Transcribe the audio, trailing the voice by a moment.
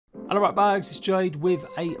Alright bags, it's Jade with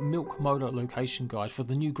a milk molar location guide for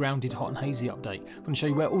the new grounded hot and hazy update. I'm going to show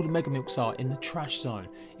you where all the mega milks are in the trash zone,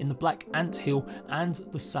 in the black ant hill and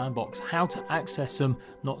the sandbox, how to access them,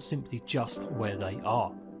 not simply just where they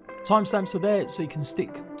are. Timestamps are there so you can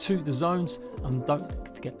stick to the zones, and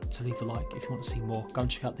don't forget to leave a like if you want to see more. Go and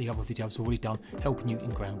check out the other videos I've already done helping you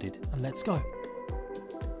in grounded, and let's go.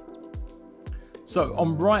 So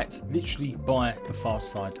I'm right literally by the far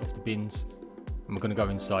side of the bins. And we're going to go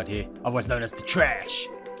inside here, otherwise known as the trash.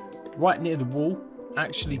 Right near the wall,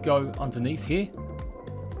 actually go underneath here.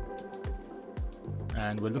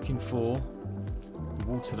 And we're looking for the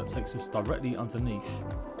water that takes us directly underneath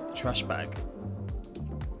the trash bag.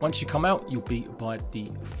 Once you come out, you'll be by the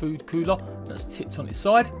food cooler that's tipped on its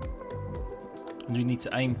side. And you need to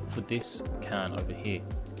aim for this can over here.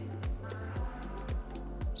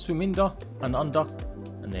 Swim under,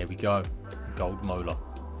 and there we go, gold molar.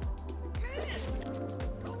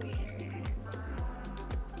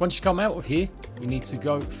 Once you come out of here, you need to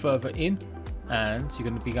go further in, and you're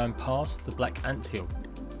going to be going past the black ant hill.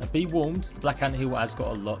 Now be warned, the black ant hill has got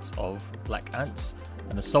a lot of black ants,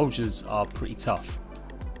 and the soldiers are pretty tough.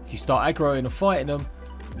 If you start aggroing or fighting them,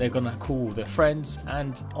 they're going to call their friends,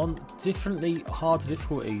 and on differently harder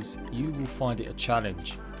difficulties, you will find it a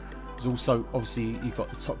challenge. There's also, obviously, you've got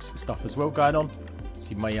the toxic stuff as well going on, so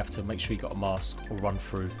you may have to make sure you got a mask or run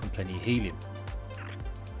through and plenty of healing.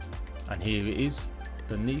 And here it is,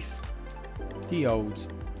 beneath the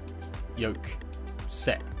old yoke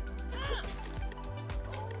set.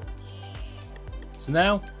 So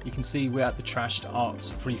now you can see we're at the trashed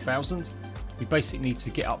Arts 3000. We basically need to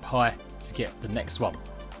get up high to get the next one.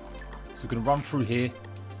 So we're going to run through here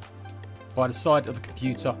by the side of the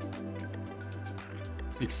computer.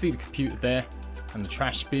 So you can see the computer there and the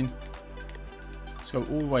trash bin. Let's go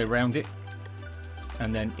all the way around it,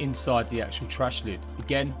 and then inside the actual trash lid.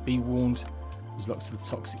 Again, be warned, there's lots of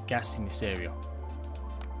toxic gas in this area.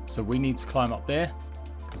 So we need to climb up there,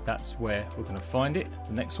 because that's where we're going to find it.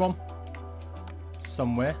 The next one,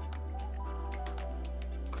 somewhere.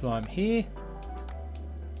 Climb here.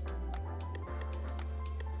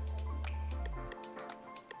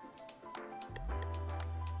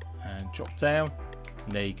 And drop down.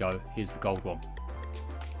 And there you go, here's the gold one.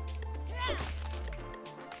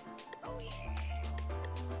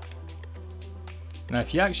 Now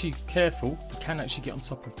if you're actually careful, you can actually get on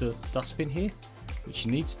top of the dustbin here, which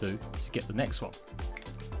you need to do to get the next one.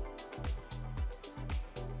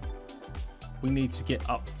 We need to get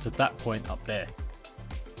up to that point up there.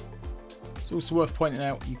 It's also worth pointing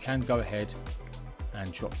out, you can go ahead and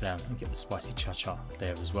drop down and get the spicy cha-cha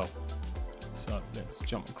there as well. So let's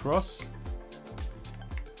jump across.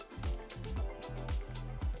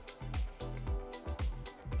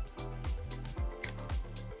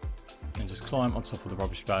 And just climb on top of the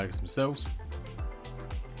rubbish bags themselves,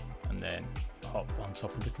 and then hop on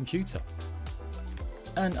top of the computer,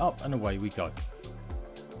 and up and away we go.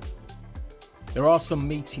 There are some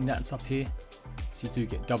meaty gnats up here, so you do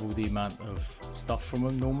get double the amount of stuff from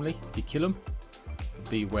them normally if you kill them.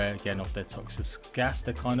 Beware again of their toxic gas,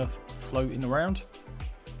 they're kind of floating around.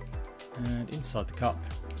 And inside the cup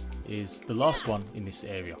is the last one in this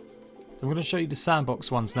area. So I'm going to show you the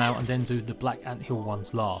sandbox ones now, and then do the black anthill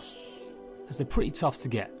ones last, as they're pretty tough to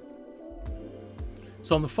get.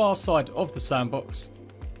 So on the far side of the sandbox,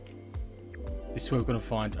 this is where we're going to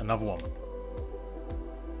find another one.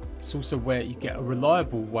 It's also where you get a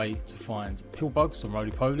reliable way to find pill bugs or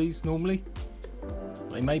roly-polies normally.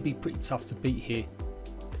 They may be pretty tough to beat here.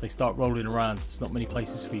 If they start rolling around, there's not many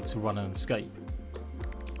places for you to run and escape.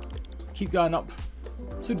 Keep going up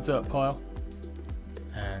to the dirt pile,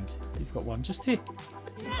 and you've got one just here.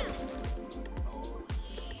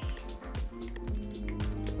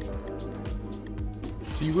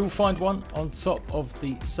 So you will find one on top of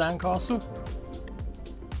the sandcastle.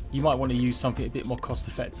 You might want to use something a bit more cost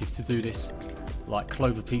effective to do this, like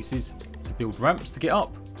clover pieces to build ramps to get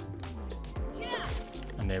up.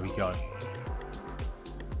 And there we go.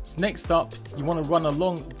 So next up, you want to run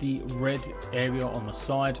along the red area on the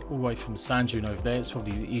side, all the way from the sand dune over there. It's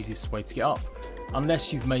probably the easiest way to get up,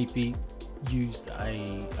 unless you've maybe used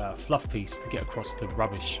a fluff piece to get across the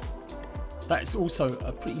rubbish. That is also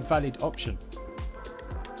a pretty valid option.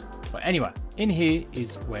 But anyway, in here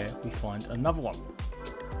is where we find another one.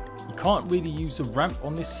 You can't really use a ramp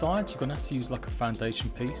on this side, you're going to have to use like a foundation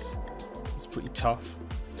piece. It's pretty tough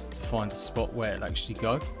to find a spot where it'll actually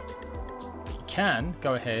go. But you can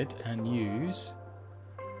go ahead and use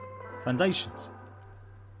foundations,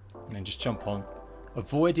 and then just jump on,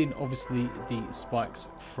 avoiding obviously the spikes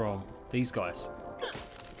from these guys.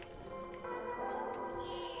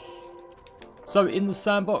 So in the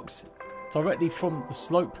sandbox, directly from the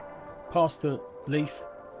slope past the leaf,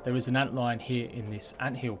 there is an antline here in this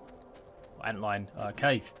anthill, antline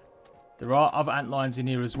cave. There are other antlines in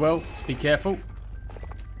here as well, so be careful.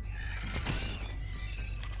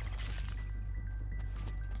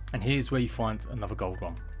 And here's where you find another gold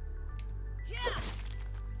one.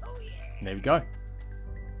 There we go.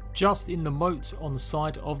 Just in the moat on the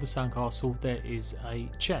side of the sandcastle, there is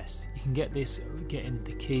a chest. You can get this getting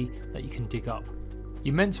the key that you can dig up.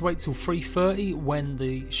 You're meant to wait till 3:30 when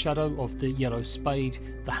the shadow of the yellow spade,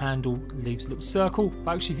 the handle, leaves a little circle.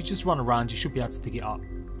 But actually, if you just run around, you should be able to dig it up.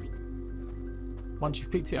 Once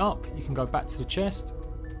you've picked it up, you can go back to the chest.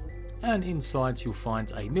 And inside, you'll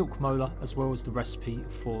find a milk molar as well as the recipe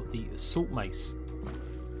for the salt mace.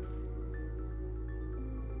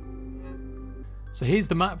 So here's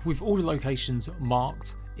the map with all the locations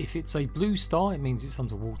marked. If it's a blue star, it means it's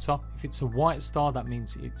underwater. If it's a white star, that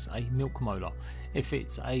means it's a milk molar. If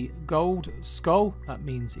it's a gold skull, that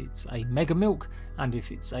means it's a mega milk. And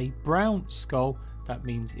if it's a brown skull, that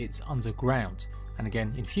means it's underground. And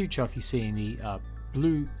again, in future, if you see any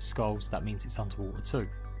blue skulls, that means it's underwater too.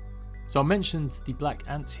 So I mentioned the black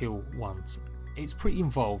anthill ones. It's pretty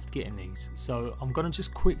involved getting these, so I'm going to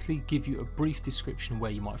just quickly give you a brief description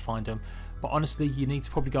where you might find them. But honestly, you need to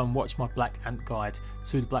probably go and watch my black ant guide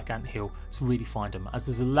to the black ant hill to really find them, as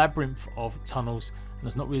there's a labyrinth of tunnels and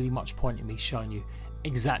there's not really much point in me showing you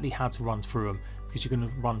exactly how to run through them, because you're going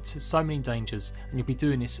to run to so many dangers, and you'll be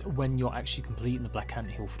doing this when you're actually completing the black ant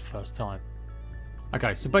hill for the first time.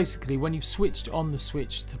 Okay, so basically when you've switched on the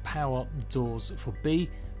switch to power the doors for B,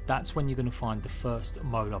 that's when you're going to find the first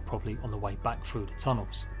molar, probably on the way back through the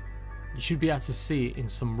tunnels. You should be able to see it in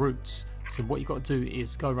some routes, so what you've got to do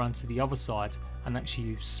is go around to the other side and actually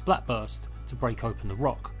use splat burst to break open the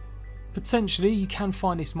rock. Potentially you can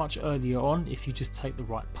find this much earlier on if you just take the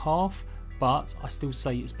right path, but I still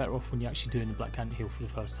say it's better off when you're actually doing the black ant hill for the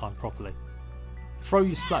first time properly. Throw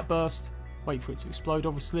your splat burst, wait for it to explode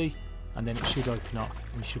obviously, and then it should open up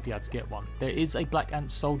and you should be able to get one. There is a black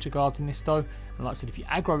ant soldier guard in this though, and like I said, if you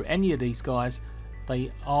aggro any of these guys,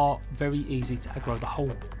 they are very easy to aggro the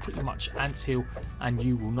whole pretty much anthill, and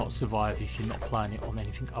you will not survive if you're not playing it on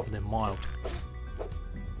anything other than mild.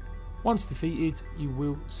 Once defeated, you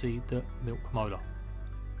will see the milk molar.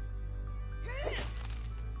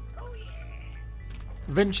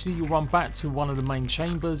 Eventually you'll run back to one of the main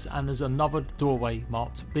chambers, and there's another doorway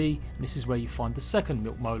marked B, and this is where you find the second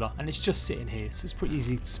milk molar, and it's just sitting here, so it's pretty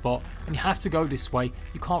easy to spot, and you have to go this way.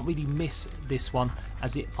 You can't really miss this one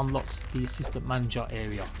as it unlocks the assistant manager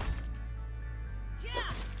area.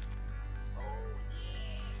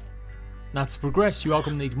 Now to progress, you are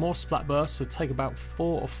going to need more splat bursts, so take about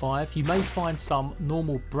 4 or 5. You may find some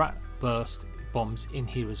normal brat burst bombs in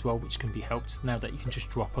here as well, which can be helped now that you can just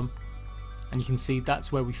drop them. And you can see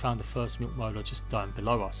that's where we found the first milk molar just down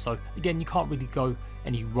below us. So again, you can't really go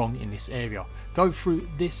any wrong in this area. Go through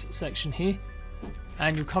this section here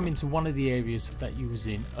and you'll come into one of the areas that you was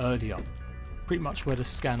in earlier, pretty much where the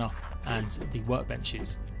scanner and the workbench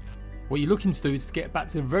is. What you're looking to do is to get back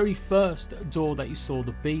to the very first door that you saw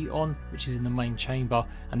the B on, which is in the main chamber,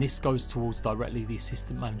 and this goes towards directly the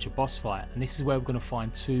assistant manager boss fight, and this is where we're going to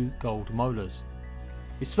find 2 gold molars.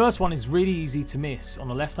 This first one is really easy to miss. On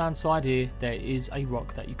the left hand side here, there is a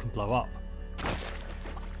rock that you can blow up.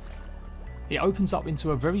 It opens up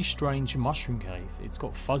into a very strange mushroom cave. It's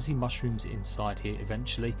got fuzzy mushrooms inside here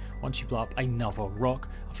eventually, once you blow up another rock.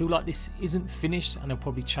 I feel like this isn't finished, and they'll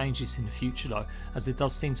probably change this in the future though, as there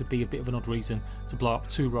does seem to be a bit of an odd reason to blow up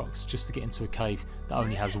 2 rocks just to get into a cave that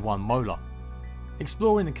only has 1 molar.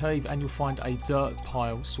 Explore in the cave and you'll find a dirt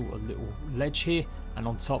pile sort of little ledge here, and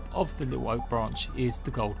on top of the little oak branch is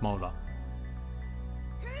the gold molar.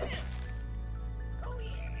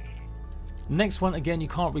 Next one, again, you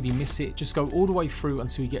can't really miss it. Just go all the way through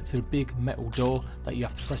until you get to the big metal door that you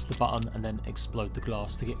have to press the button and then explode the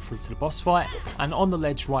glass to get through to the boss fight. And on the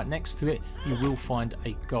ledge right next to it, you will find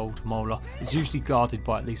a gold molar. It's usually guarded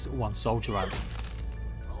by at least 1 soldier ant.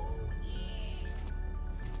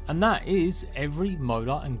 And that is every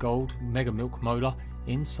molar and gold mega milk molar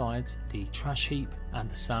inside the trash heap and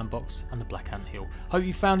the sandbox and the black ant hill. Hope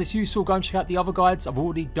you found this useful. Go and check out the other guides. I've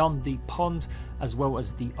already done the pond as well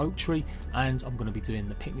as the oak tree, and I'm going to be doing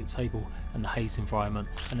the picnic table and the haze environment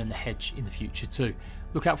and then the hedge in the future too.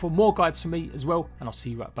 Look out for more guides from me as well, and I'll see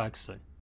you right back soon.